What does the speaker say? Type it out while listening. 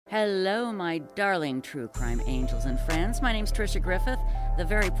Hello, my darling true crime angels and friends. My name's Trisha Griffith, the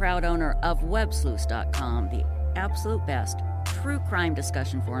very proud owner of websleuths.com, the absolute best true crime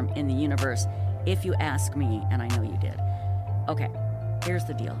discussion forum in the universe, if you ask me, and I know you did. Okay, here's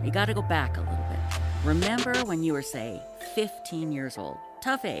the deal. You got to go back a little bit. Remember when you were, say, 15 years old?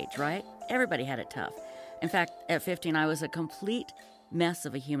 Tough age, right? Everybody had it tough. In fact, at 15, I was a complete mess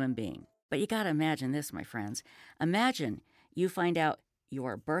of a human being. But you got to imagine this, my friends. Imagine you find out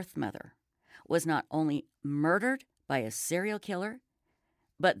your birth mother was not only murdered by a serial killer,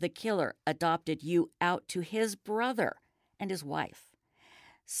 but the killer adopted you out to his brother and his wife.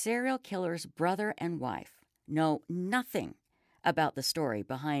 Serial killer's brother and wife know nothing about the story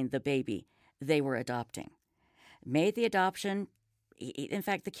behind the baby they were adopting. In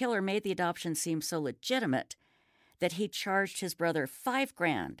fact, the killer made the adoption seem so legitimate that he charged his brother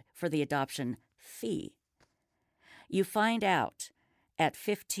 $5,000 for the adoption fee. You find out at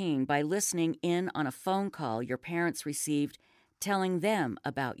 15 by listening in on a phone call your parents received telling them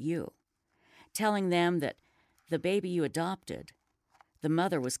about you, telling them that the baby you adopted, the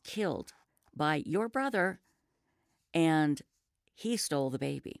mother was killed by your brother and he stole the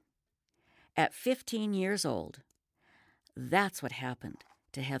baby. At 15 years old, that's what happened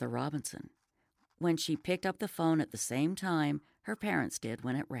to Heather Robinson when she picked up the phone at the same time her parents did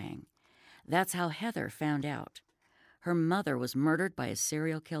when it rang. That's how Heather found out. Her mother was murdered by a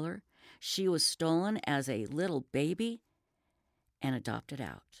serial killer. She was stolen as a little baby and adopted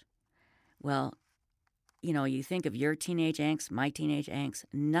out. Well, you know, you think of your teenage angst, my teenage angst,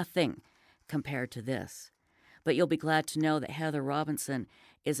 nothing compared to this. But you'll be glad to know that Heather Robinson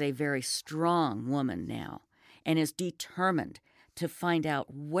is a very strong woman now and is determined to find out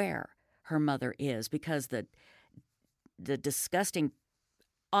where her mother is, because the disgusting,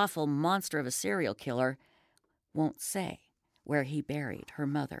 awful monster of a serial killer won't say where he buried her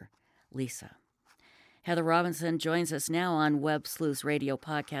mother, Lisa. Heather Robinson joins us now on Web Sleuths Radio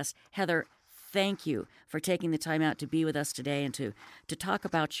Podcast. Heather, thank you for taking the time out to be with us today and to talk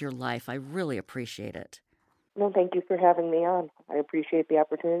about your life. I really appreciate it. No, thank you for having me on. I appreciate the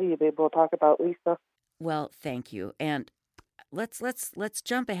opportunity to be able to talk about Lisa. Well, thank you. And let's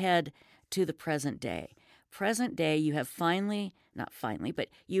jump ahead to the present day. Present day, you have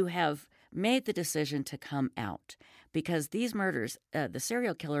you have made the decision to come out because these murders, the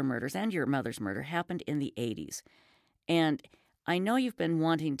serial killer murders and your mother's murder, happened in the 80s. And I know you've been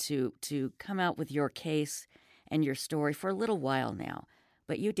wanting to come out with your case and your story for a little while now,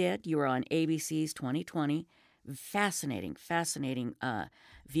 but you did. You were on ABC's 2020. Fascinating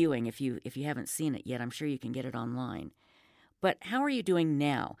viewing. If you haven't seen it yet, I'm sure you can get it online. But how are you doing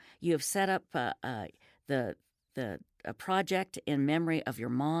now? You have set up a project in memory of your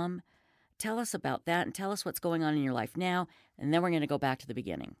mom. Tell us about that and tell us what's going on in your life now, and then we're going to go back to the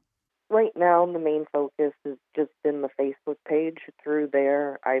beginning. Right now, the main focus has just been the Facebook page. Through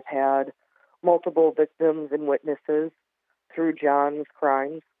there, I've had multiple victims and witnesses through John's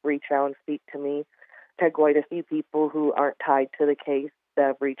crimes reach out and speak to me. I've had quite a few people who aren't tied to the case that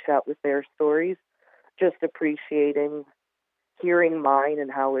have reached out with their stories, just appreciating hearing mine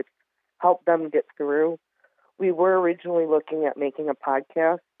and how it's helped them get through. We were originally looking at making a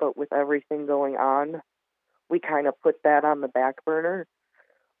podcast, but with everything going on, we kind of put that on the back burner.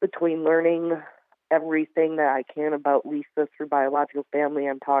 Between learning everything that I can about Lisa through biological family,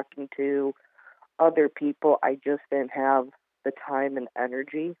 I'm talking to other people, I just didn't have the time and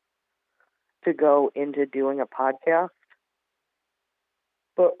energy to go into doing a podcast.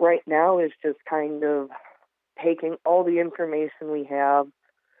 But right now is just kind of taking all the information we have,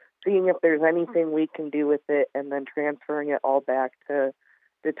 seeing if there's anything we can do with it, and then transferring it all back to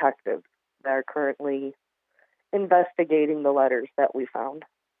detectives that are currently investigating the letters that we found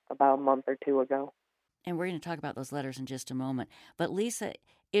about a month or two ago. And we're going to talk about those letters in just a moment. But Lisa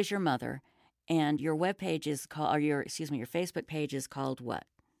is your mother, and your webpage is called, your Facebook page is called what?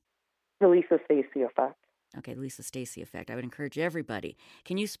 The Lisa Stacy Effect. Okay, Lisa Stacy Effect. I would encourage everybody.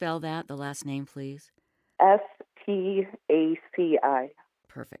 Can you spell that, the last name, please? Staci.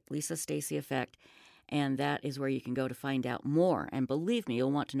 Perfect. Lisa Stacy Effect. And that is where you can go to find out more. And believe me,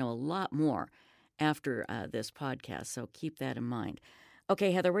 you'll want to know a lot more after this podcast, so keep that in mind.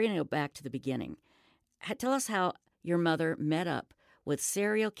 Okay, Heather, we're going to go back to the beginning. Tell us how your mother met up with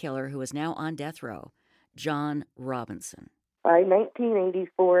serial killer who is now on death row, John Robinson. By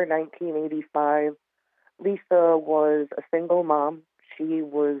 1984, 1985, Lisa was a single mom. She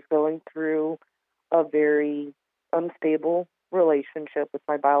was going through a very unstable relationship with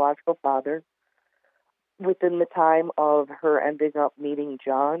my biological father. Within the time of her ending up meeting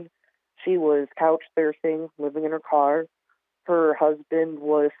John, she was couch surfing, living in her car, Her husband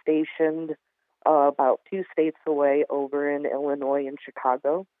was stationed about 2 states away over in Illinois and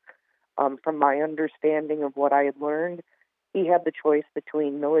Chicago. From my understanding of what I had learned, he had the choice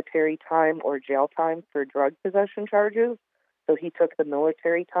between military time or jail time for drug possession charges. So he took the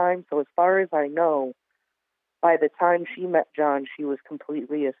military time. So as far as I know, by the time she met John, she was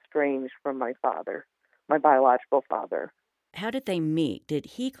completely estranged from my father, my biological father. How did they meet? Did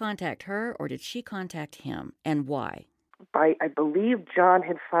he contact her or did she contact him, and why? I believe John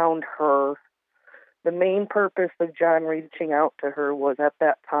had found her. The main purpose of John reaching out to her was at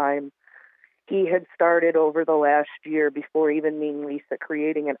that time he had started over the last year, before even meeting Lisa,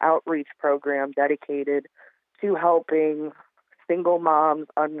 creating an outreach program dedicated to helping single moms,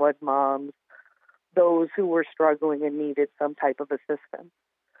 unwed moms, those who were struggling and needed some type of assistance.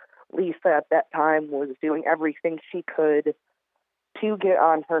 Lisa at that time was doing everything she could to get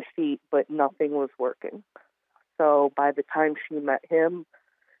on her feet, but nothing was working. So by the time she met him,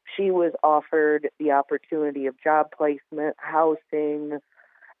 she was offered the opportunity of job placement, housing,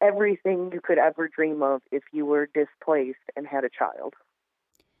 everything you could ever dream of if you were displaced and had a child.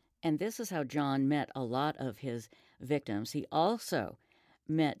 And this is how John met a lot of his victims. He also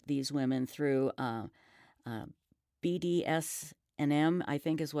met these women through BDSM, I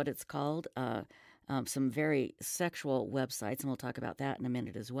think is what it's called, some very sexual websites, and we'll talk about that in a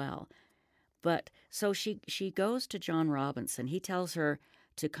minute as well. But so she goes to John Robinson. He tells her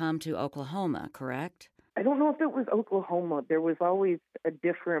to come to Oklahoma, correct? I don't know if it was Oklahoma. There was always a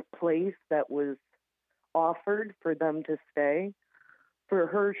different place that was offered for them to stay. For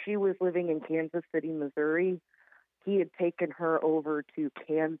her, she was living in Kansas City, Missouri. He had taken her over to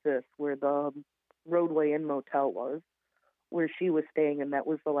Kansas, where the Roadway Inn Motel was, where she was staying, and that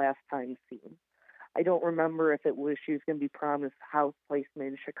was the last time seen. I don't remember if it was she was going to be promised house placement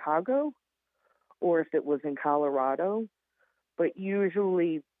in Chicago or if it was in Colorado, but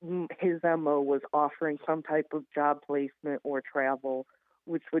usually his MO was offering some type of job placement or travel,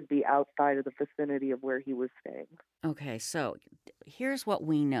 which would be outside of the vicinity of where he was staying. Okay, so here's what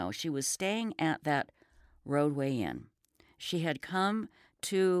we know. She was staying at that Roadway Inn. She had come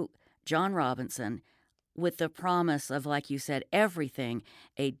to John Robinson with the promise of, like you said, everything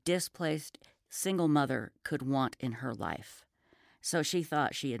a displaced single mother could want in her life. So she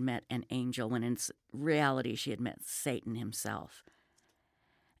thought she had met an angel when in reality she had met Satan himself.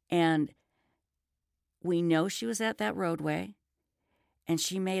 And we know she was at that Roadway, and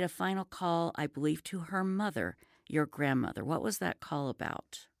she made a final call, I believe, to her mother, your grandmother. What was that call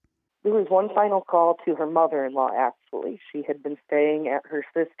about? There was one final call to her mother-in-law, actually. She had been staying at her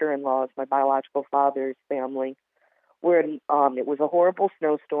sister-in-law's, my biological father's family, where it was a horrible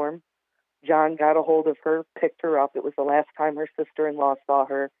snowstorm. John got a hold of her, picked her up. It was the last time her sister-in-law saw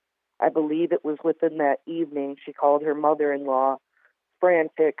her. I believe it was within that evening she called her mother-in-law,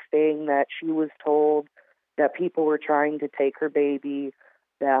 frantic, saying that she was told that people were trying to take her baby,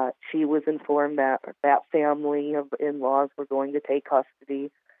 that she was informed that that family of in-laws were going to take custody,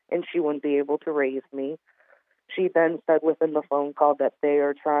 and she wouldn't be able to raise me. She then said within the phone call that they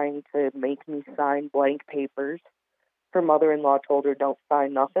are trying to make me sign blank papers. Her mother-in-law told her, don't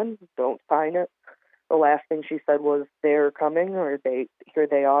sign nothing, don't sign it. The last thing she said was, they're coming, or here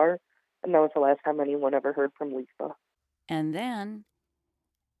they are. And that was the last time anyone ever heard from Lisa. And then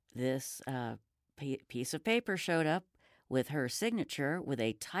this piece of paper showed up with her signature with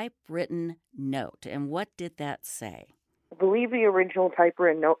a typewritten note. And what did that say? I believe the original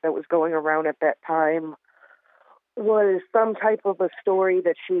typewritten note that was going around at that time was some type of a story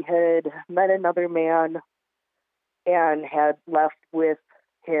that she had met another man and had left with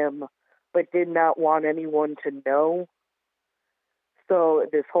him, but did not want anyone to know. So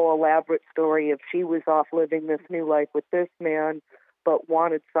this whole elaborate story of she was off living this new life with this man, but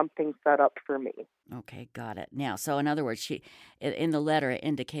wanted something set up for me. Okay, got it. Now, so in other words, she, in the letter, it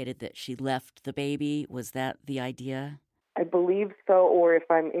indicated that she left the baby. Was that the idea? I believe so, or if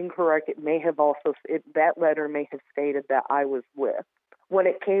I'm incorrect, it may have also, that letter may have stated that I was with. When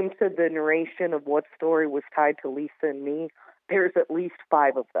it came to the narration of what story was tied to Lisa and me, there's at least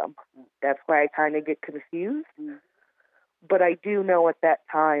 5 of them. That's why I kind of get confused. But I do know at that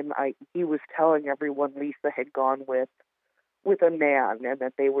time he was telling everyone Lisa had gone with a man and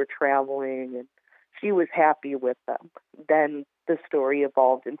that they were traveling and she was happy with them. Then the story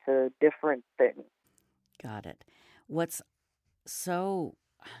evolved into different things. Got it. What's so,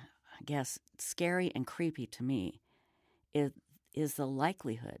 I guess, scary and creepy to me is the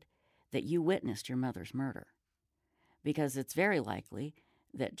likelihood that you witnessed your mother's murder. Because it's very likely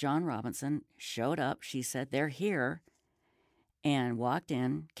that John Robinson showed up, she said, they're here, and walked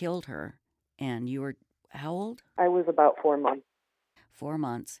in, killed her, and you were how old? I was about 4 months. 4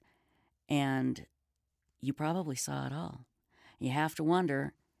 months. And you probably saw it all. You have to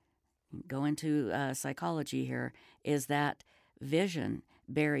wonder, go into psychology here, is that vision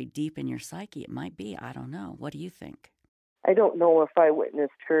buried deep in your psyche? It might be. I don't know. What do you think? I don't know if I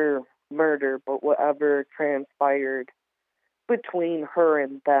witnessed her murder, but whatever transpired between her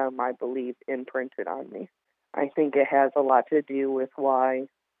and them, I believe, imprinted on me. I think it has a lot to do with why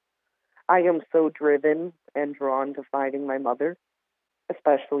I am so driven and drawn to finding my mother,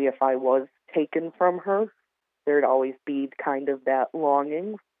 especially if I was taken from her. There'd always be kind of that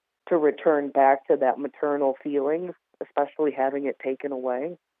longing to return back to that maternal feeling, especially having it taken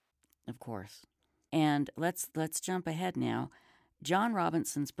away. Of course. And let's jump ahead now. John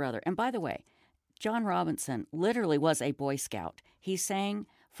Robinson's brother, and by the way, John Robinson literally was a Boy Scout. He sang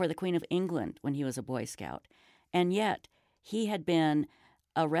for the Queen of England when he was a Boy Scout. And yet, he had been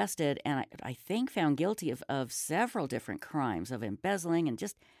arrested and I think found guilty of several different crimes of embezzling and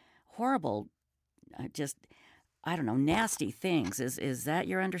just horrible, I don't know, nasty things. Is that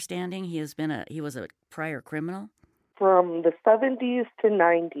your understanding? He was a prior criminal? From the 70s to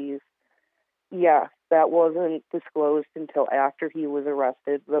 90s, yes, that wasn't disclosed until after he was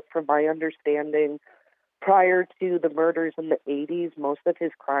arrested. But from my understanding, prior to the murders in the 80s, most of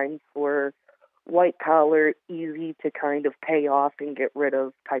his crimes were white-collar, easy to kind of pay off and get rid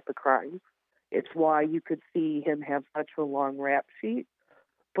of type of crimes. It's why you could see him have such a long rap sheet,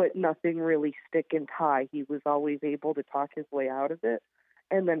 but nothing really stick and tie. He was always able to talk his way out of it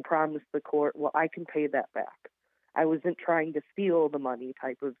and then promise the court, well, I can pay that back. I wasn't trying to steal the money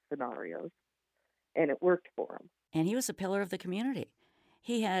type of scenarios, and it worked for him. And he was a pillar of the community.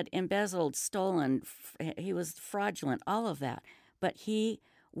 He had embezzled, stolen, he was fraudulent, all of that. But he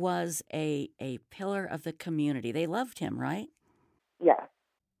was a pillar of the community. They loved him, right? Yeah.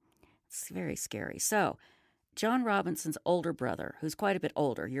 It's very scary. So, John Robinson's older brother, who's quite a bit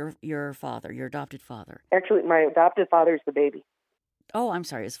older, your father, your adopted father. Actually, my adopted father is the baby. Oh, I'm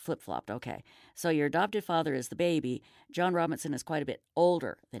sorry, it's flip-flopped. Okay. So your adopted father is the baby. John Robinson is quite a bit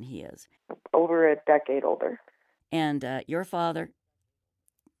older than he is. Over a decade older. And your father,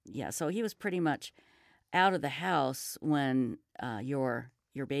 yeah, so he was pretty much out of the house when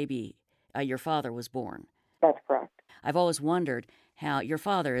your baby, your father was born. That's correct. I've always wondered how your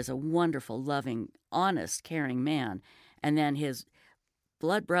father is a wonderful, loving, honest, caring man, and then his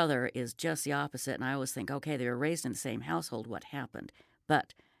blood brother is just the opposite. And I always think, okay, they were raised in the same household. What happened?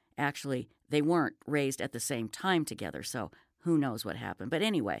 But actually, they weren't raised at the same time together, so who knows what happened. But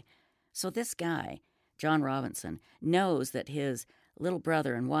anyway, so this guy, John Robinson, knows that his little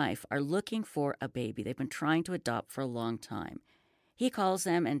brother and wife are looking for a baby. They've been trying to adopt for a long time. He calls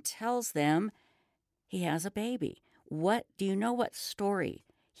them and tells them he has a baby. Do you know what story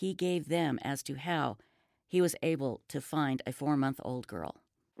he gave them as to how he was able to find a 4-month-old girl?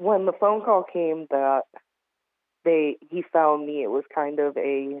 When the phone call came that he found me, it was kind of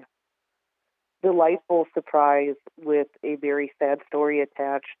a delightful surprise with a very sad story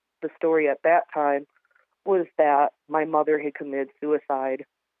attached. The story at that time was that my mother had committed suicide,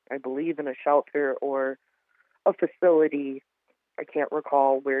 I believe in a shelter or a facility. I can't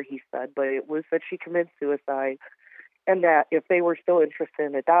recall where he said, but it was that she committed suicide, and that if they were still interested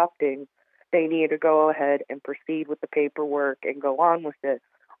in adopting, they needed to go ahead and proceed with the paperwork and go on with it,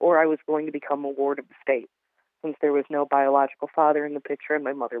 or I was going to become a ward of the state, since there was no biological father in the picture and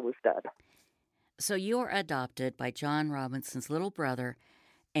my mother was dead. So you were adopted by John Robinson's little brother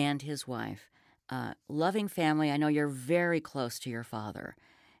and his wife. Loving family. I know you're very close to your father,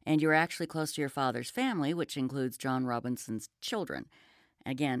 and you're actually close to your father's family, which includes John Robinson's children.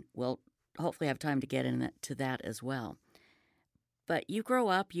 Again, we'll hopefully have time to get into that as well. But you grow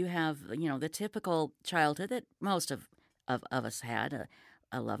up, you have, the typical childhood that most of us had,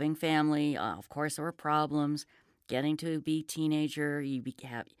 a loving family. Of course, there were problems. Getting to be teenager, you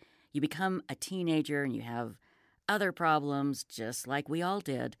become a teenager and you have other problems, just like we all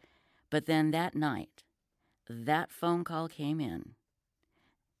did. But then that night, that phone call came in,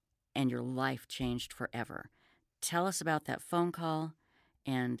 and your life changed forever. Tell us about that phone call,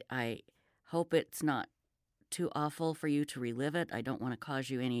 and I hope it's not too awful for you to relive it. I don't want to cause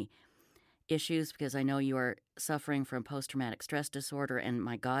you any issues because I know you are suffering from post-traumatic stress disorder, and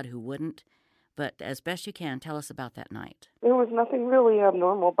my God, who wouldn't? But as best you can, tell us about that night. There was nothing really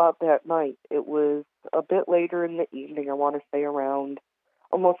abnormal about that night. It was a bit later in the evening, I want to say around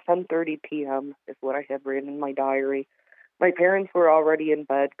almost 10:30 p.m. is what I had written in my diary. My parents were already in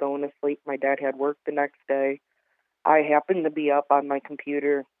bed, going to sleep. My dad had work the next day. I happened to be up on my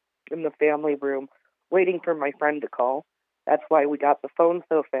computer in the family room waiting for my friend to call. That's why we got the phone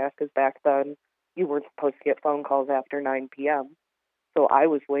so fast, because back then you weren't supposed to get phone calls after 9 p.m. So I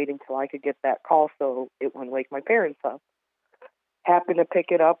was waiting till I could get that call so it wouldn't wake my parents up. Happened to pick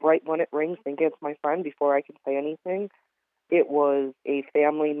it up right when it rings, think it's my friend before I could say anything. It was a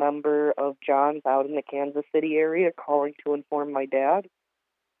family member of John's out in the Kansas City area calling to inform my dad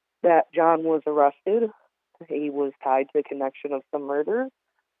that John was arrested. He was tied to a connection of some murder,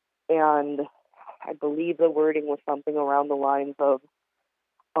 and I believe the wording was something around the lines of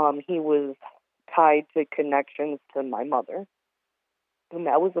he was tied to connections to my mother. And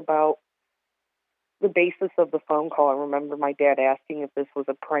that was about the basis of the phone call. I remember my dad asking if this was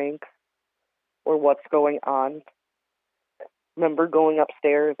a prank or what's going on. Remember going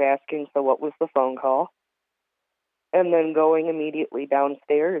upstairs asking, so what was the phone call? And then going immediately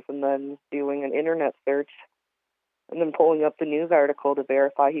downstairs and then doing an internet search and then pulling up the news article to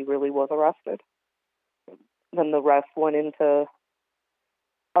verify he really was arrested. Then the rest went into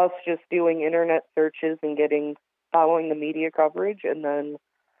us just doing internet searches and following the media coverage, and then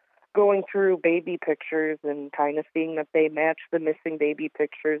going through baby pictures and kind of seeing that they matched the missing baby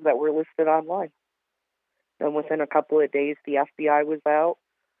pictures that were listed online. And within a couple of days, the FBI was out,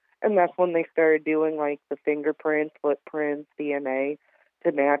 and that's when they started doing like the fingerprints, footprints, DNA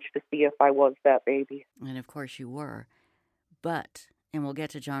to match to see if I was that baby. And of course you were. But, and we'll get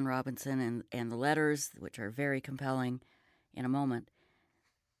to John Robinson and the letters, which are very compelling in a moment,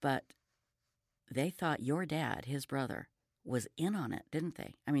 but they thought your dad, his brother, was in on it, didn't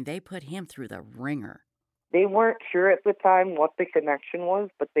they? I mean, they put him through the ringer. They weren't sure at the time what the connection was,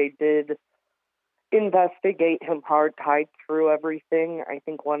 but they did investigate him hard, tied through everything. I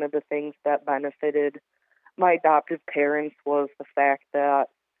think one of the things that benefited my adoptive parents was the fact that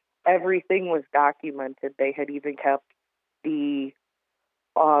everything was documented. They had even kept the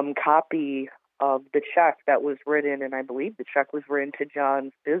copy of the check that was written, and I believe the check was written to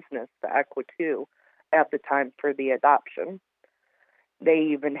John's business, the Equa 2, at the time for the adoption. They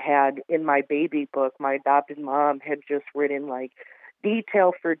even had, in my baby book, my adopted mom had just written, like,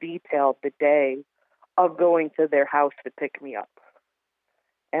 detail for detail the day of going to their house to pick me up.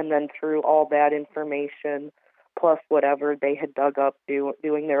 And then through all that information, plus whatever they had dug up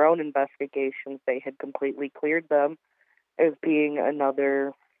doing their own investigations, they had completely cleared them as being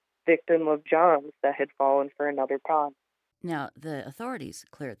another victim of John's that had fallen for another con. Now, the authorities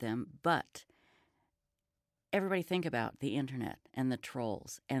cleared them, but everybody think about the internet and the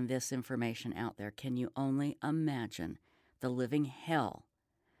trolls and this information out there. Can you only imagine the living hell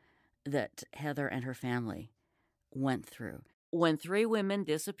that Heather and her family went through? When 3 women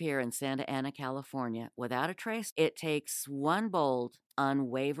disappear in Santa Ana, California, without a trace, it takes one bold,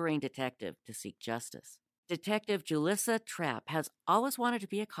 unwavering detective to seek justice. Detective Julissa Trapp has always wanted to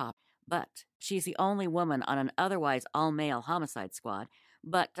be a cop, but she's the only woman on an otherwise all-male homicide squad.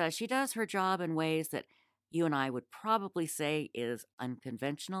 But she does her job in ways that you and I would probably say is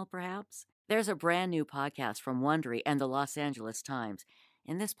unconventional, perhaps. There's a brand new podcast from Wondery and the Los Angeles Times.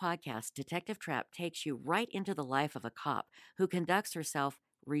 In this podcast, Detective Trapp takes you right into the life of a cop who conducts herself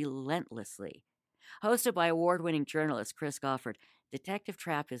relentlessly. Hosted by award-winning journalist Chris Goffard, Detective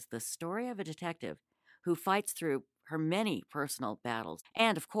Trapp is the story of a detective who fights through her many personal battles.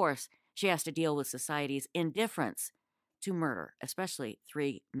 And, of course, she has to deal with society's indifference to murder, especially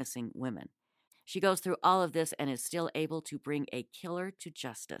 3 missing women. She goes through all of this and is still able to bring a killer to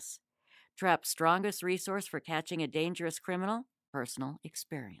justice. Trapp's strongest resource for catching a dangerous criminal? Personal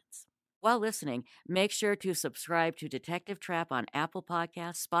experience. While listening, make sure to subscribe to Detective Trapp on Apple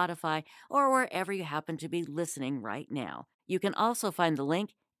Podcasts, Spotify, or wherever you happen to be listening right now. You can also find the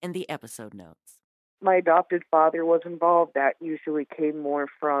link in the episode notes. My adopted father was involved. That usually came more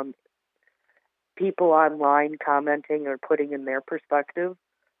from people online commenting or putting in their perspective.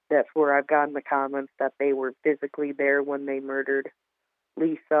 That's where I've gotten the comments that they were physically there when they murdered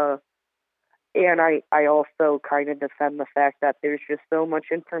Lisa. And I also kind of defend the fact that there's just so much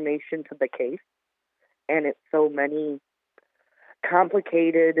information to the case, and it's so many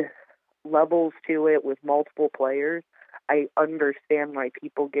complicated levels to it with multiple players. I understand why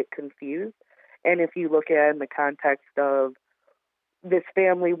people get confused. And if you look at it in the context of this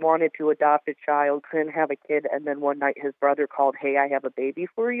family wanted to adopt a child, couldn't have a kid, and then one night his brother called, "Hey, I have a baby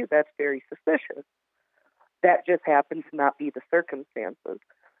for you," that's very suspicious. That just happens to not be the circumstances.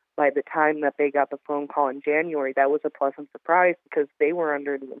 By the time that they got the phone call in January, that was a pleasant surprise because they were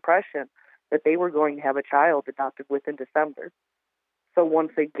under the impression that they were going to have a child adopted within December. So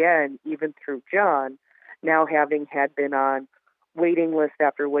once again, even through John, now having had been on waiting list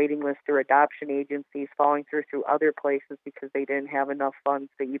after waiting list through adoption agencies, falling through other places because they didn't have enough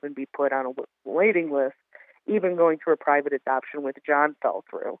funds to even be put on a waiting list, even going through a private adoption with John fell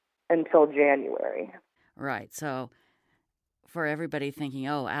through. until January. Right. So for everybody thinking,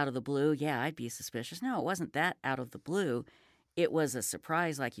 oh, out of the blue, yeah, I'd be suspicious. No, it wasn't that out of the blue. It was a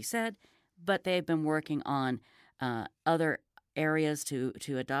surprise, like you said, but they've been working on other areas to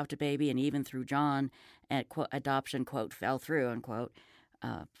adopt a baby, and even through John, at quote, adoption, quote, fell through, unquote.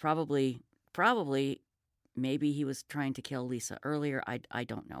 Probably, maybe he was trying to kill Lisa earlier. I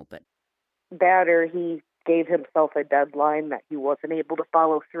don't know, but That, or he gave himself a deadline that he wasn't able to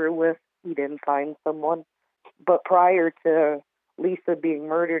follow through with. He didn't find someone. But prior to Lisa being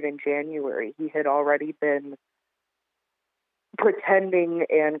murdered in January, he had already been pretending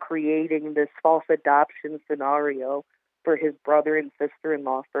and creating this false adoption scenario for his brother and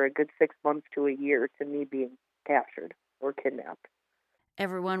sister-in-law for a good 6 months to a year to me being captured or kidnapped.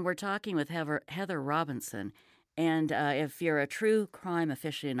 everyone, we're talking with Heather Robinson. And if you're a true crime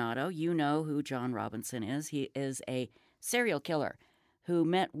aficionado, you know who John Robinson is. He is a serial killer who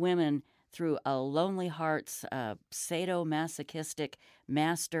met women through a Lonely Hearts sadomasochistic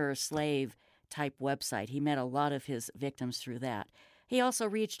master-slave type website. He met a lot of his victims through that. He also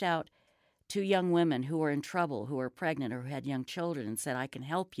reached out to young women who were in trouble, who were pregnant, or who had young children, and said, I can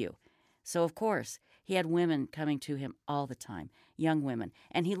help you. So, of course, he had women coming to him all the time, young women.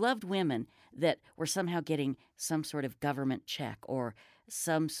 And he loved women that were somehow getting some sort of government check or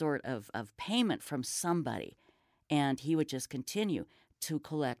some sort of payment from somebody. And he would just continue to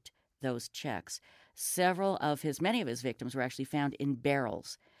collect those checks. Many of his victims were actually found in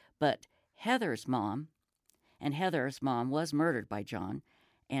barrels. But Heather's mom was murdered by John,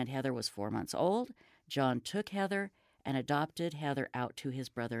 and Heather was 4 months old. John took Heather and adopted Heather out to his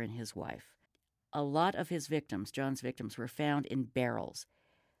brother and his wife. A lot of his victims, John's victims, were found in barrels.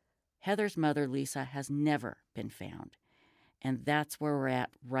 Heather's mother, Lisa, has never been found. And that's where we're at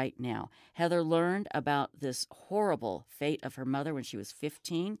right now. Heather learned about this horrible fate of her mother when she was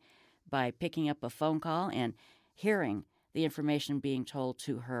 15 by picking up a phone call and hearing the information being told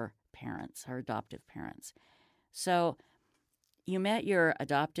to her parents, her adoptive parents. So you met your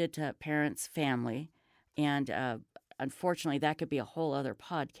adopted parents' family, and unfortunately that could be a whole other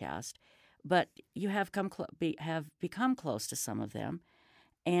podcast, but you have become close to some of them,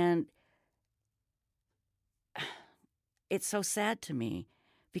 and it's so sad to me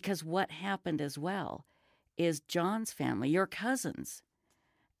because what happened as well is John's family, your cousins,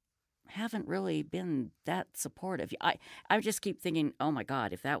 haven't really been that supportive. I just keep thinking, oh my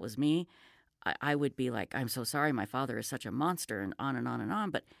God, if that was me, I would be like, I'm so sorry, my father is such a monster, and on and on and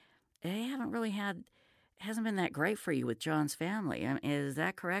on. But they hasn't been that great for you with John's family. Is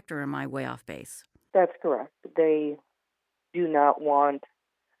that correct, or am I way off base? That's correct. They do not want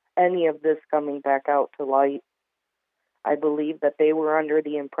any of this coming back out to light. I believe that they were under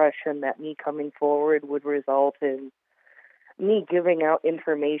the impression that me coming forward would result in me giving out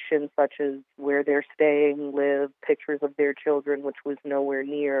information such as where they're staying, live, pictures of their children, which was nowhere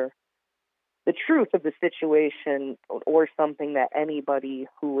near the truth of the situation or something that anybody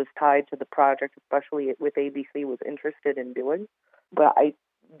who was tied to the project, especially with ABC, was interested in doing. But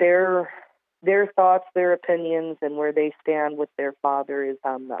their thoughts, their opinions, and where they stand with their father is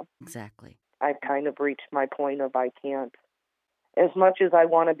on them. Exactly. I've kind of reached my point of I can't. As much as I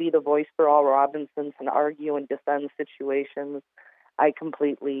want to be the voice for all Robinsons and argue and defend situations, I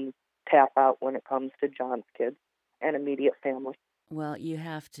completely tap out when it comes to John's kids and immediate family. Well, you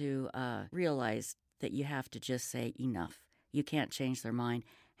have to realize that you have to just say enough. You can't change their mind.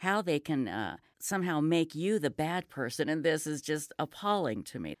 How they can somehow make you the bad person, and this is just appalling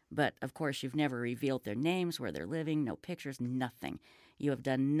to me. But, of course, you've never revealed their names, where they're living, no pictures, nothing. You have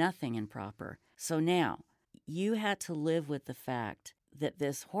done nothing improper. So now, you had to live with the fact that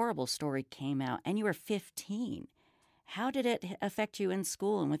this horrible story came out, and you were 15. How did it affect you in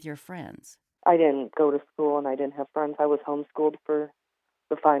school and with your friends? I didn't go to school and I didn't have friends. I was homeschooled for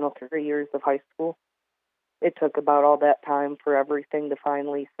the final 3 years of high school. It took about all that time for everything to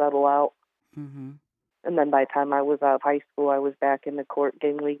finally settle out. Mm-hmm. And then by the time I was out of high school, I was back in the court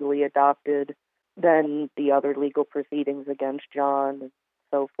getting legally adopted. Then the other legal proceedings against John and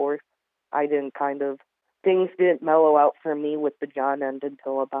so forth. Things didn't mellow out for me with the John end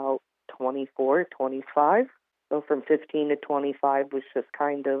until about 24, 25. So from 15 to 25 was just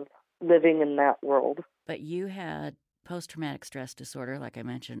kind of living in that world. But you had post-traumatic stress disorder, like I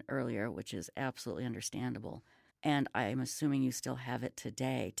mentioned earlier, which is absolutely understandable. And I'm assuming you still have it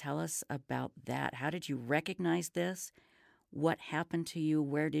today. Tell us about that. How did you recognize this? What happened to you?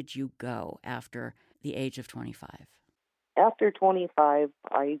 Where did you go after the age of 25? After 25,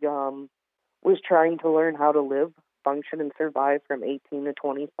 I was trying to learn how to live, function, and survive from 18 to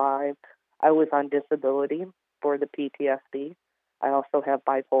 25. I was on disability for the PTSD. I also have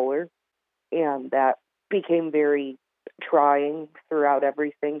bipolar, and that became very trying throughout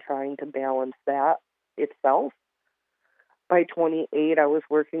everything, trying to balance that itself. By 28, I was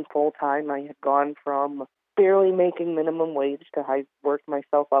working full-time. I had gone from barely making minimum wage to I worked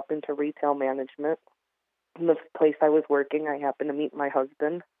myself up into retail management. In the place I was working, I happened to meet my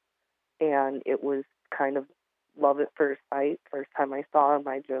husband, and it was kind of love at first sight. First time I saw him,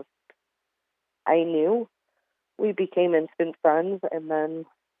 I knew. We became instant friends, and then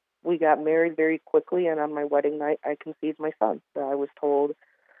we got married very quickly, and on my wedding night, I conceived my son that I was told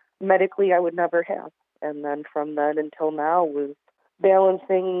medically I would never have. And then from then until now was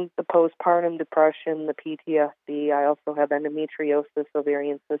balancing the postpartum depression, the PTSD. I also have endometriosis,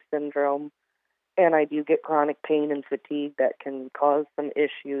 ovarian cyst syndrome, and I do get chronic pain and fatigue that can cause some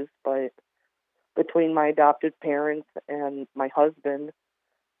issues. But between my adopted parents and my husband,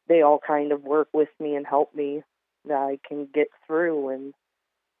 they all kind of work with me and help me that I can get through and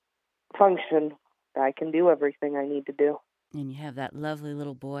function. I can do everything I need to do. And you have that lovely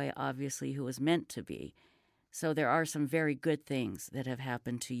little boy, obviously, who was meant to be. So there are some very good things that have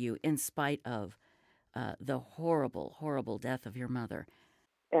happened to you in spite of the horrible, horrible death of your mother.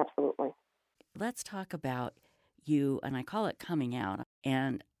 Absolutely. Let's talk about you, and I call it coming out.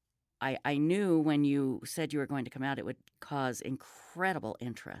 And I knew when you said you were going to come out, it would cause incredible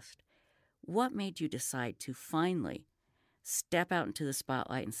interest. What made you decide to finally step out into the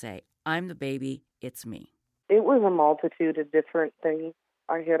spotlight and say, I'm the baby, it's me? It was a multitude of different things.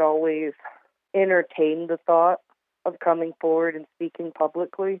 I had always entertained the thought of coming forward and speaking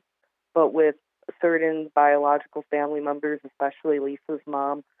publicly, but with certain biological family members, especially Lisa's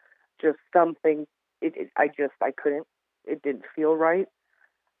mom, just something, I couldn't. It didn't feel right.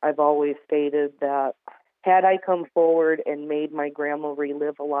 I've always stated that had I come forward and made my grandma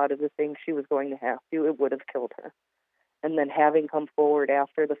relive a lot of the things she was going to have to, it would have killed her. And then having come forward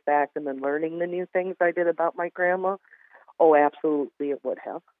after the fact and then learning the new things I did about my grandma, oh, absolutely it would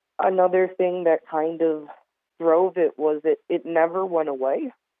have. Another thing that kind of drove it was it never went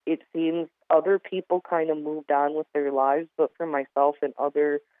away. It seems other people kind of moved on with their lives, but for myself and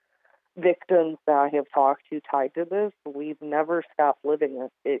other victims that I have talked to tied to this, we've never stopped living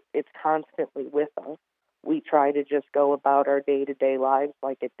it. It's constantly with us. We try to just go about our day-to-day lives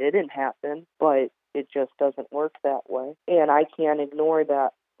like it didn't happen, but it just doesn't work that way. And I can't ignore that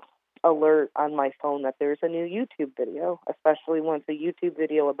alert on my phone that there's a new YouTube video, especially when it's a YouTube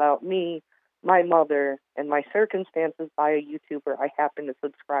video about me, my mother, and my circumstances by a YouTuber I happen to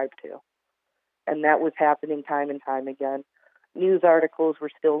subscribe to. And that was happening time and time again. News articles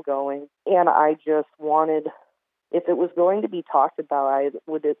were still going. And I just wanted, if it was going to be talked about, I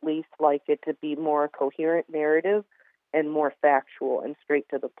would at least like it to be more coherent narrative and more factual and straight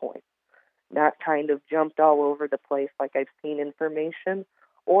to the point. Not kind of jumped all over the place like I've seen information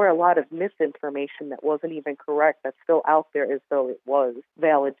or a lot of misinformation that wasn't even correct that's still out there as though it was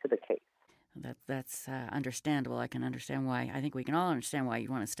valid to the case. That's understandable. I can understand why. I think we can all understand why you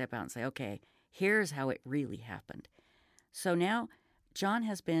want to step out and say, okay, here's how it really happened. So now John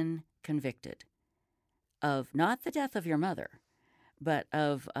has been convicted of not the death of your mother, but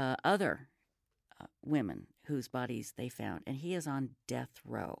of other women whose bodies they found, and he is on death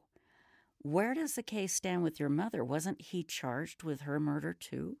row. Where does the case stand with your mother? Wasn't he charged with her murder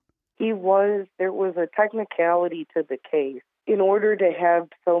too? He was. There was a technicality to the case. In order to have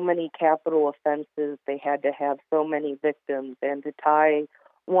so many capital offenses, they had to have so many victims. And to tie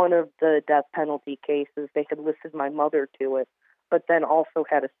one of the death penalty cases, they had listed my mother to it, but then also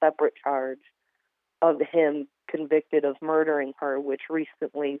had a separate charge of him convicted of murdering her, which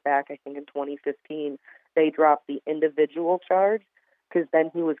recently, back I think in 2015, they dropped the individual charge, because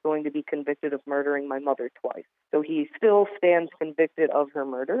then he was going to be convicted of murdering my mother twice. So he still stands convicted of her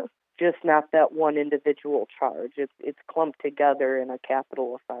murder, just not that one individual charge. It's clumped together in a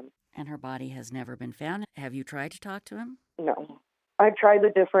capital offense. And her body has never been found. Have you tried to talk to him? No. I've tried the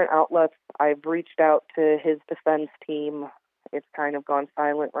different outlets. I've reached out to his defense team. It's kind of gone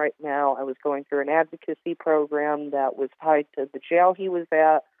silent right now. I was going through an advocacy program that was tied to the jail he was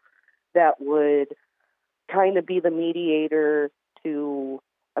at that would kind of be the mediator to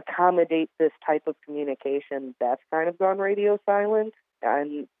accommodate this type of communication. That's kind of gone radio silent.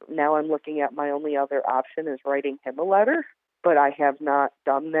 And now I'm looking at my only other option is writing him a letter, but I have not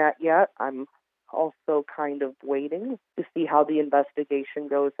done that yet. I'm also kind of waiting to see how the investigation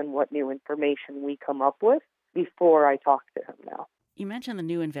goes and what new information we come up with before I talk to him now. You mentioned the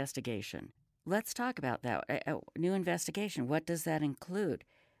new investigation. Let's talk about that. New investigation, what does that include?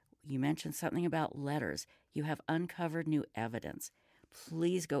 You mentioned something about letters. You have uncovered new evidence.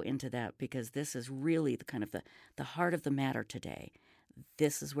 Please go into that, because this is really the kind of the heart of the matter today.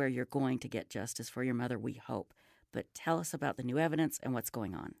 This is where you're going to get justice for your mother, we hope. But tell us about the new evidence and what's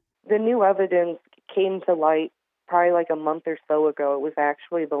going on. The new evidence came to light probably like a month or so ago. It was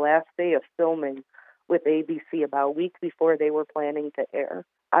actually the last day of filming with ABC, about a week before they were planning to air.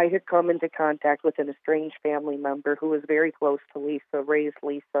 I had come into contact with an estranged family member who was very close to Lisa, raised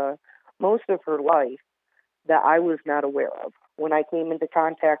Lisa most of her life, that I was not aware of. When I came into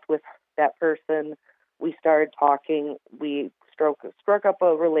contact with that person, we started talking. We struck up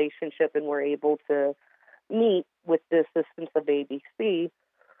a relationship and were able to meet with the assistance of ABC.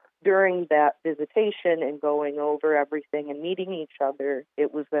 During that visitation and going over everything and meeting each other,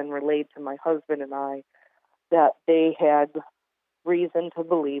 it was then relayed to my husband and I that they had reason to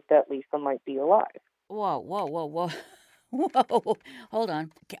believe that Lisa might be alive. Whoa. Whoa. Hold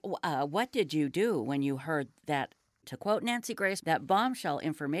on. What did you do when you heard that, to quote Nancy Grace, that bombshell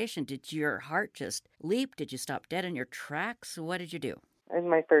information? Did your heart just leap? Did you stop dead in your tracks? What did you do? And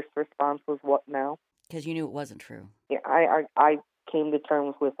my first response was, what now? Because you knew it wasn't true. Yeah, I came to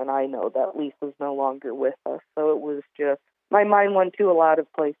terms with, and I know that Lisa's no longer with us. So it was just, my mind went to a lot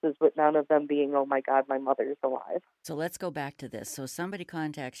of places, but none of them being, oh my God, my mother's alive. So let's go back to this. So somebody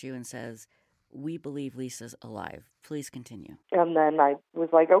contacts you and says, we believe Lisa's alive. Please continue. And then I was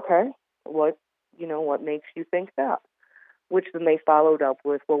like, okay, what makes you think that? Which then they followed up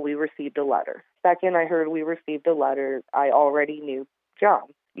with, well, we received a letter. Second, I heard we received a letter. I already knew John.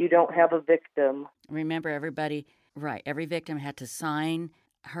 You don't have a victim. Remember, everybody, right, every victim had to sign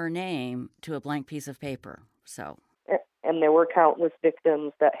her name to a blank piece of paper. So, and there were countless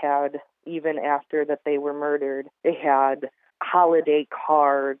victims that had, even after that they were murdered, they had holiday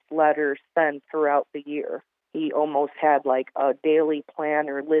cards, letters sent throughout the year. He almost had like a daily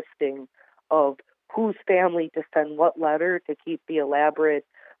planner listing of whose family to send what letter to keep the elaborate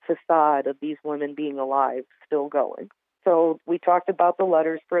facade of these women being alive still going. So we talked about the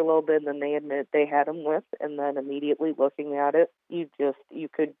letters for a little bit, and then they admit they had them with, and then immediately looking at it, you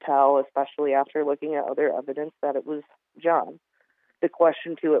could tell, especially after looking at other evidence, that it was John. The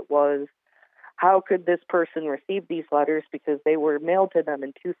question to it was, how could this person receive these letters? Because they were mailed to them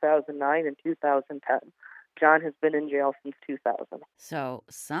in 2009 and 2010. John has been in jail since 2000. So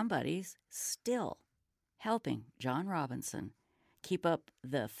somebody's still helping John Robinson keep up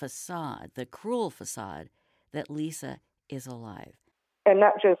the facade, the cruel facade, that Lisa is alive. And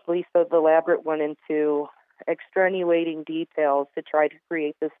not just Lisa, the elaborate went into extenuating details to try to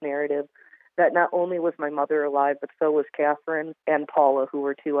create this narrative that not only was my mother alive, but so was Catherine and Paula, who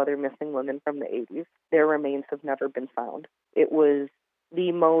were two other missing women from the 80s. Their remains have never been found. It was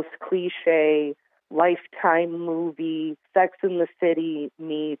the most cliche Lifetime movie, Sex and the City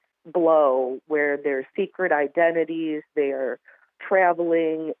meets Blow, where there's secret identities, they're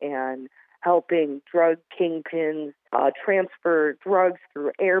traveling and helping drug kingpins transfer drugs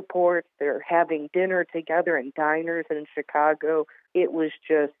through airports. They're having dinner together in diners in Chicago. It was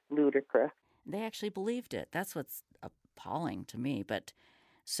just ludicrous. They actually believed it. That's what's appalling to me. But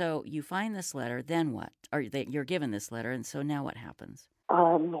so you find this letter, then what? Or you're given this letter, and so now what happens?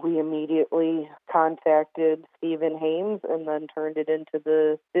 We immediately contacted Stephen Haynes and then turned it into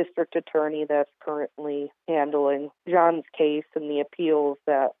the district attorney that's currently handling John's case and the appeals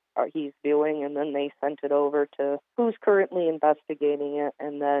that he's doing, and then they sent it over to who's currently investigating it,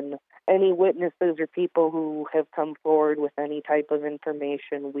 and then any witnesses or people who have come forward with any type of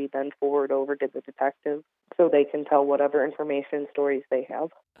information, we then forward over to the detective so they can tell whatever information stories they have.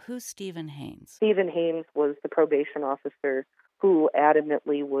 Who's Stephen Haynes? Stephen Haynes was the probation officer who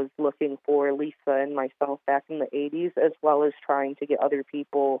adamantly was looking for Lisa and myself back in the 80s, as well as trying to get other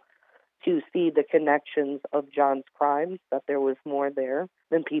people to see the connections of John's crimes, that there was more there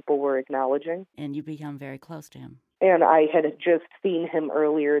than people were acknowledging. And you become very close to him. And I had just seen him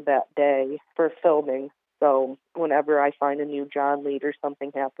earlier that day for filming. So whenever I find a new John lead or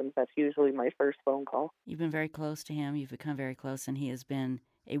something happens, that's usually my first phone call. You've been very close to him. You've become very close, and he has been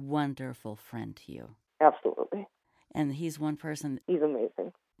a wonderful friend to you. Absolutely. And he's one person. He's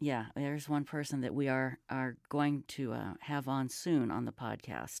amazing. Yeah, there's one person that we are going to have on soon on the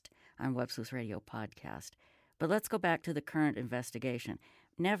podcast, on Web Sleuths Radio podcast. But let's go back to the current investigation.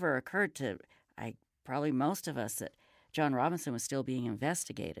 Never occurred to probably most of us that John Robinson was still being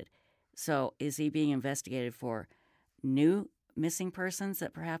investigated. So is he being investigated for new missing persons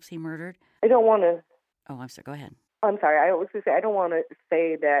that perhaps he murdered? I don't want to... Oh, I'm sorry. Go ahead. I'm sorry. I was going to say, I don't want to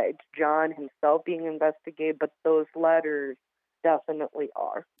say that it's John himself being investigated, but those letters definitely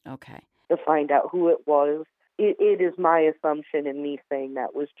are. Okay. To find out who it was. It is my assumption in me saying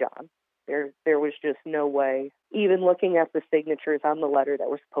that was John. There was just no way. Even looking at the signatures on the letter that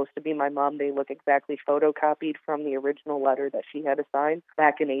were supposed to be my mom, they look exactly photocopied from the original letter that she had to sign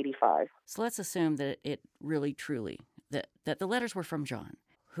back in 85. So let's assume that it really, truly, that the letters were from John.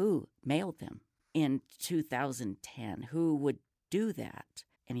 Who mailed them in 2010? Who would do that?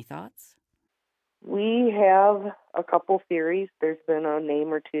 Any thoughts? We have a couple theories. There's been a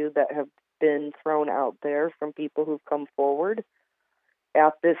name or two that have been thrown out there from people who've come forward.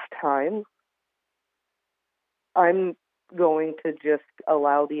 At this time, I'm going to just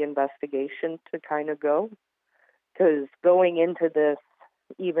allow the investigation to kind of go, because going into this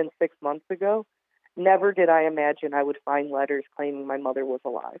even 6 months ago, never did I imagine I would find letters claiming my mother was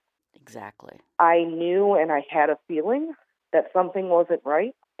alive. Exactly. I knew and I had a feeling that something wasn't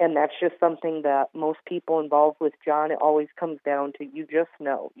right, and that's just something that most people involved with John, it always comes down to you just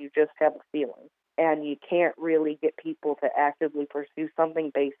know, you just have a feeling. And you can't really get people to actively pursue something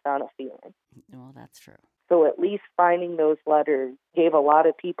based on a feeling. Well, that's true. So at least finding those letters gave a lot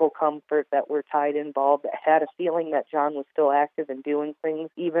of people comfort that were tied involved, that had a feeling that John was still active and doing things,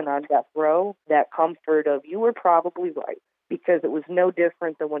 even on death row. That comfort of, you were probably right, because it was no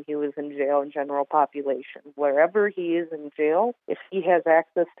different than when he was in jail in general population. Wherever he is in jail, if he has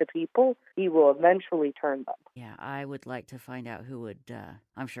access to people, he will eventually turn them. Yeah, I would like to find out who would,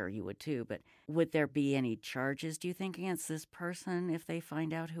 I'm sure you would too, but would there be any charges, do you think, against this person if they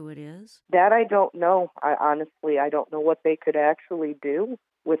find out who it is? That I don't know. I don't know what they could actually do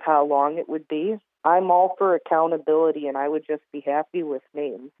with how long it would be. I'm all for accountability, and I would just be happy with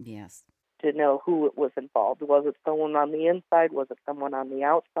names. Yes. To know who it was involved. Was it someone on the inside? Was it someone on the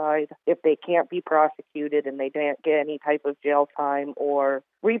outside? If they can't be prosecuted and they don't get any type of jail time or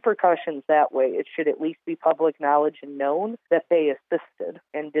repercussions that way, it should at least be public knowledge and known that they assisted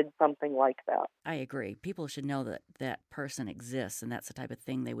and did something like that. I agree. People should know that that person exists, and that's the type of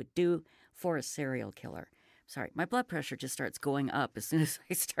thing they would do for a serial killer. Sorry, my blood pressure just starts going up as soon as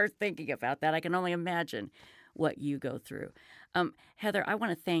I start thinking about that. I can only imagine what you go through. Heather, I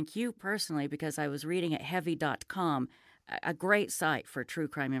want to thank you personally, because I was reading at heavy.com, a great site for true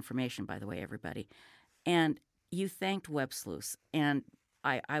crime information, by the way, everybody. And you thanked Web Sleuths. And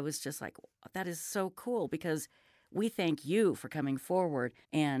I was just like, that is so cool, because we thank you for coming forward.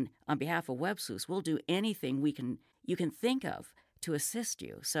 And on behalf of Web Sleuths, we'll do anything you can think of to assist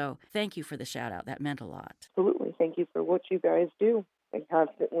you. So thank you for the shout out. That meant a lot. Absolutely. Thank you for what you guys do and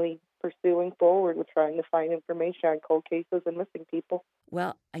constantly pursuing forward with trying to find information on cold cases and missing people.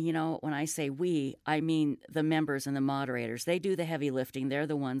 Well, when I say we, I mean the members and the moderators. They do the heavy lifting. They're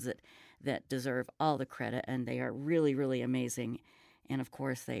the ones that deserve all the credit, and they are really, really amazing. And, of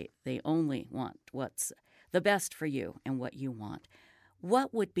course, they only want what's the best for you and what you want.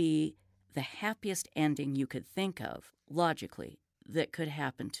 What would be the happiest ending you could think of, logically, that could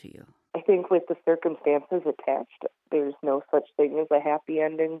happen to you? I think with the circumstances attached, there's no such thing as a happy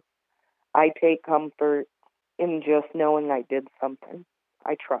ending. I take comfort in just knowing I did something.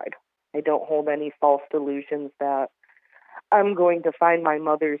 I tried. I don't hold any false delusions that I'm going to find my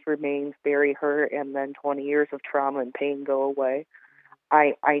mother's remains, bury her, and then 20 years of trauma and pain go away.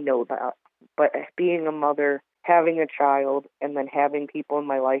 I know that. But being a mother, having a child, and then having people in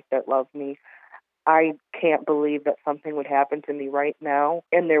my life that love me, I can't believe that something would happen to me right now,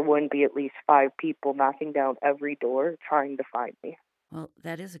 and there wouldn't be at least 5 people knocking down every door trying to find me. Well,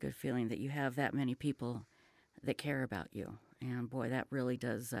 that is a good feeling that you have that many people that care about you. And boy, that really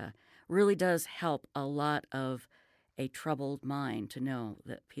does help a lot of a troubled mind to know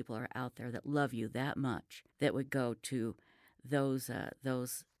that people are out there that love you that much, that would go to those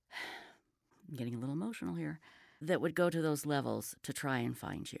I'm getting a little emotional here, that would go to those levels to try and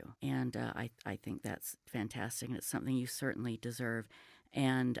find you. And I think that's fantastic, and it's something you certainly deserve.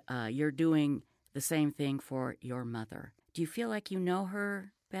 And you're doing the same thing for your mother. Do you feel like you know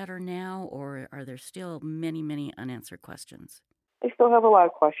her better now, or are there still many, many unanswered questions? I still have a lot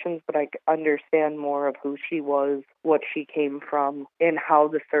of questions, but I understand more of who she was, what she came from, and how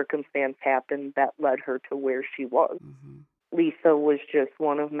the circumstance happened that led her to where she was. Mm-hmm. Lisa was just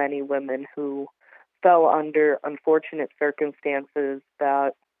one of many women who fell under unfortunate circumstances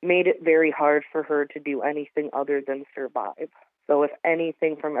that made it very hard for her to do anything other than survive. So if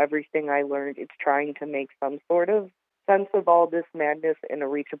anything from everything I learned, it's trying to make some sort of sense of all this madness and to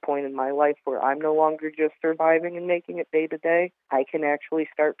reach a point in my life where I'm no longer just surviving and making it day to day. I can actually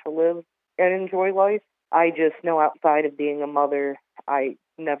start to live and enjoy life. I just know outside of being a mother, I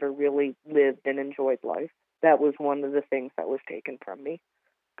never really lived and enjoyed life. That was one of the things that was taken from me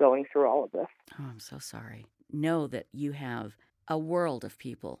going through all of this. Oh, I'm so sorry. Know that you have a world of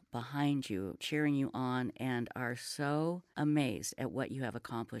people behind you, cheering you on, and are so amazed at what you have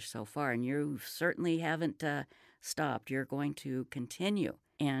accomplished so far. And you certainly haven't stopped. You're going to continue.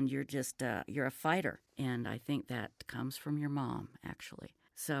 And you're just, you're a fighter. And I think that comes from your mom, actually.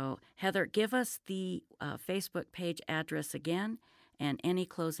 So, Heather, give us the Facebook page address again and any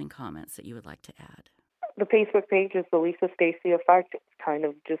closing comments that you would like to add. The Facebook page is the Lisa Stacy Effect. It's kind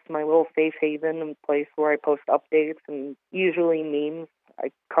of just my little safe haven and place where I post updates and usually memes.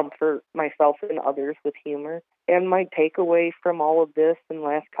 I comfort myself and others with humor. And my takeaway from all of this and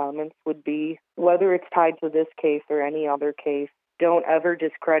last comments would be, whether it's tied to this case or any other case, don't ever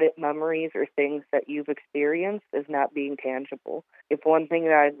discredit memories or things that you've experienced as not being tangible. If one thing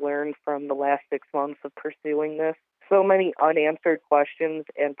that I've learned from the last 6 months of pursuing this, so many unanswered questions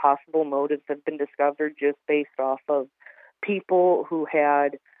and possible motives have been discovered just based off of people who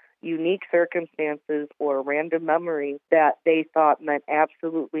had unique circumstances or random memories that they thought meant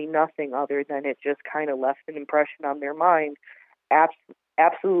absolutely nothing other than it just kind of left an impression on their mind,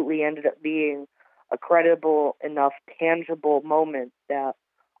 absolutely ended up being a credible enough, tangible moment that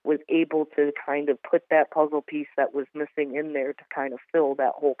was able to kind of put that puzzle piece that was missing in there to kind of fill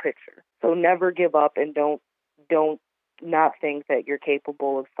that whole picture. So never give up and don't not think that you're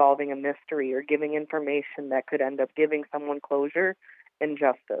capable of solving a mystery or giving information that could end up giving someone closure and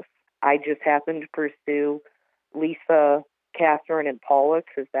justice. I just happen to pursue Lisa, Catherine, and Paula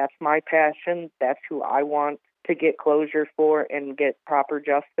because that's my passion. That's who I want to get closure for and get proper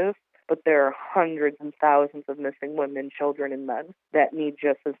justice. But there are hundreds and thousands of missing women, children, and men that need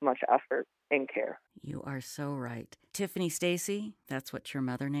just as much effort and care. You are so right. Tiffany Stacy, that's what your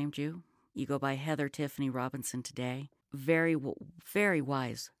mother named you. You go by Heather Tiffany Robinson today. Very, very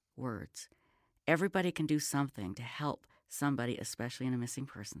wise words. Everybody can do something to help somebody, especially in a missing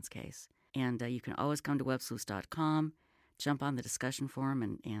persons case. And you can always come to websleuths.com, jump on the discussion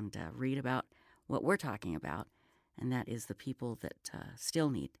forum, and read about what we're talking about, and that is the people that still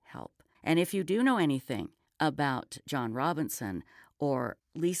need help. And if you do know anything about John Robinson or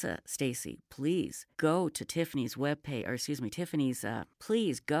Lisa Stacy, please go to Tiffany's webpage,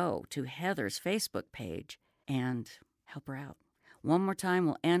 please go to Heather's Facebook page and help her out. One more time,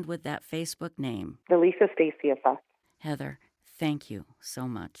 we'll end with that Facebook name. The Lisa Stacy Effect. Heather, thank you so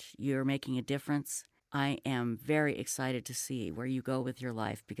much. You're making a difference. I am very excited to see where you go with your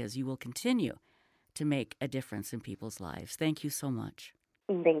life because you will continue to make a difference in people's lives. Thank you so much.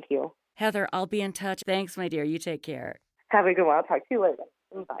 Thank you. Heather, I'll be in touch. Thanks, my dear. You take care. Have a good one. I'll talk to you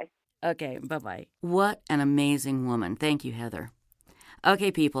later. Bye. Okay, bye-bye. What an amazing woman. Thank you, Heather.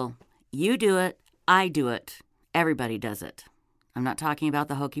 Okay, people, you do it. I do it. Everybody does it. I'm not talking about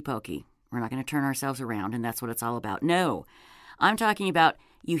the hokey pokey. We're not going to turn ourselves around, and that's what it's all about. No, I'm talking about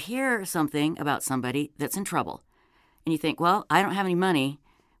you hear something about somebody that's in trouble, and you think, well, I don't have any money,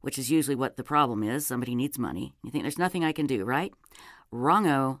 which is usually what the problem is. Somebody needs money. You think there's nothing I can do, right?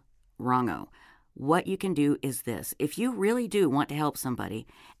 Wrong-o, wrong-o. What you can do is this. If you really do want to help somebody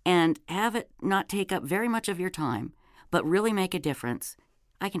and have it not take up very much of your time, but really make a difference,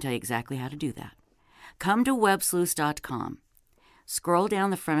 I can tell you exactly how to do that. Come to websleuths.com. Scroll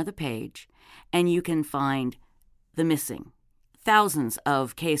down the front of the page, and you can find the missing. Thousands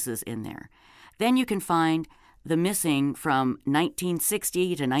of cases in there. Then you can find the missing from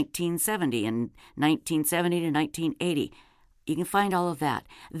 1960 to 1970 and 1970 to 1980. You can find all of that.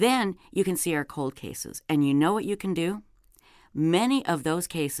 Then you can see our cold cases. And you know what you can do? Many of those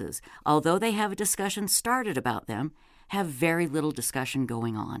cases, although they have a discussion started about them, have very little discussion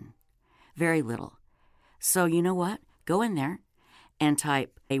going on. Very little. So you know what? Go in there and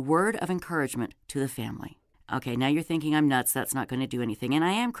type a word of encouragement to the family. Okay, now you're thinking I'm nuts, that's not going to do anything. And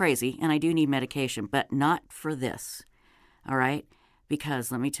I am crazy, and I do need medication, but not for this. All right?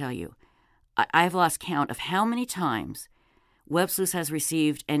 Because let me tell you, I've lost count of how many times WebSleuths has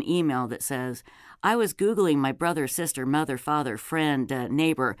received an email that says, I was Googling my brother, sister, mother, father, friend,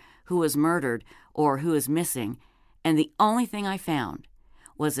 neighbor who was murdered or who is missing, and the only thing I found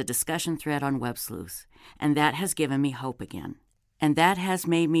was a discussion thread on WebSleuths, and that has given me hope again. And that has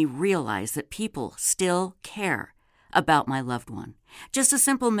made me realize that people still care about my loved one. Just a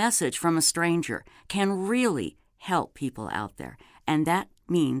simple message from a stranger can really help people out there, and that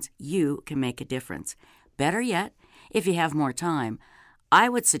means you can make a difference. Better yet, if you have more time, I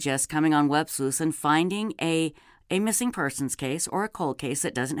would suggest coming on WebSleuths and finding a missing persons case or a cold case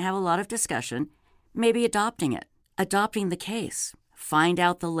that doesn't have a lot of discussion, maybe adopting the case. Find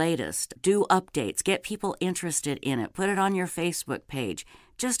out the latest, do updates, get people interested in it, put it on your Facebook page.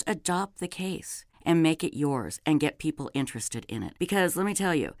 Just adopt the case and make it yours and get people interested in it. Because let me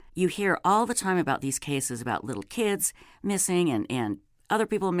tell you, you hear all the time about these cases about little kids missing and other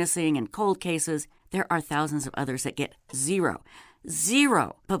people missing and cold cases. There are thousands of others that get zero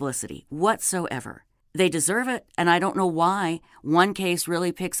publicity whatsoever. They deserve it, and I don't know why one case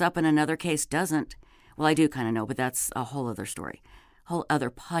really picks up and another case doesn't. Well, I do kind of know, but that's a whole other story, whole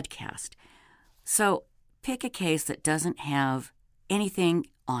other podcast. So pick a case that doesn't have anything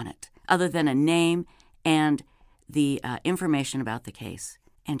on it other than a name and the information about the case,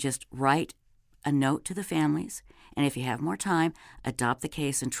 and just write a note to the families. And if you have more time, adopt the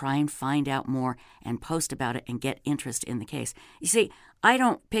case and try and find out more and post about it and get interest in the case. You see, I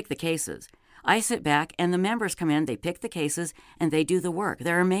don't pick the cases. I sit back and the members come in, they pick the cases, and they do the work.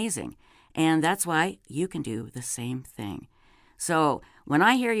 They're amazing. And that's why you can do the same thing. So when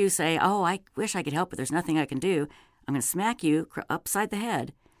I hear you say, oh, I wish I could help, but there's nothing I can do, I'm going to smack you upside the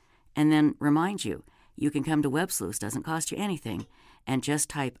head and then remind you, you can come to WebSleuths, doesn't cost you anything, and just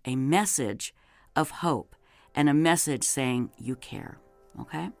type a message of hope and a message saying you care,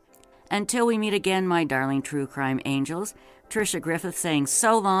 okay? Until we meet again, my darling true crime angels, Tricia Griffith saying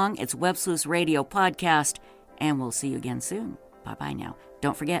so long. It's WebSleuths Radio Podcast, and we'll see you again soon. Bye-bye now.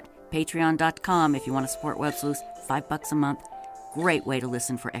 Don't forget, patreon.com if you want to support WebSleuths, $5 a month. Great way to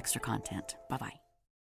listen for extra content. Bye-bye.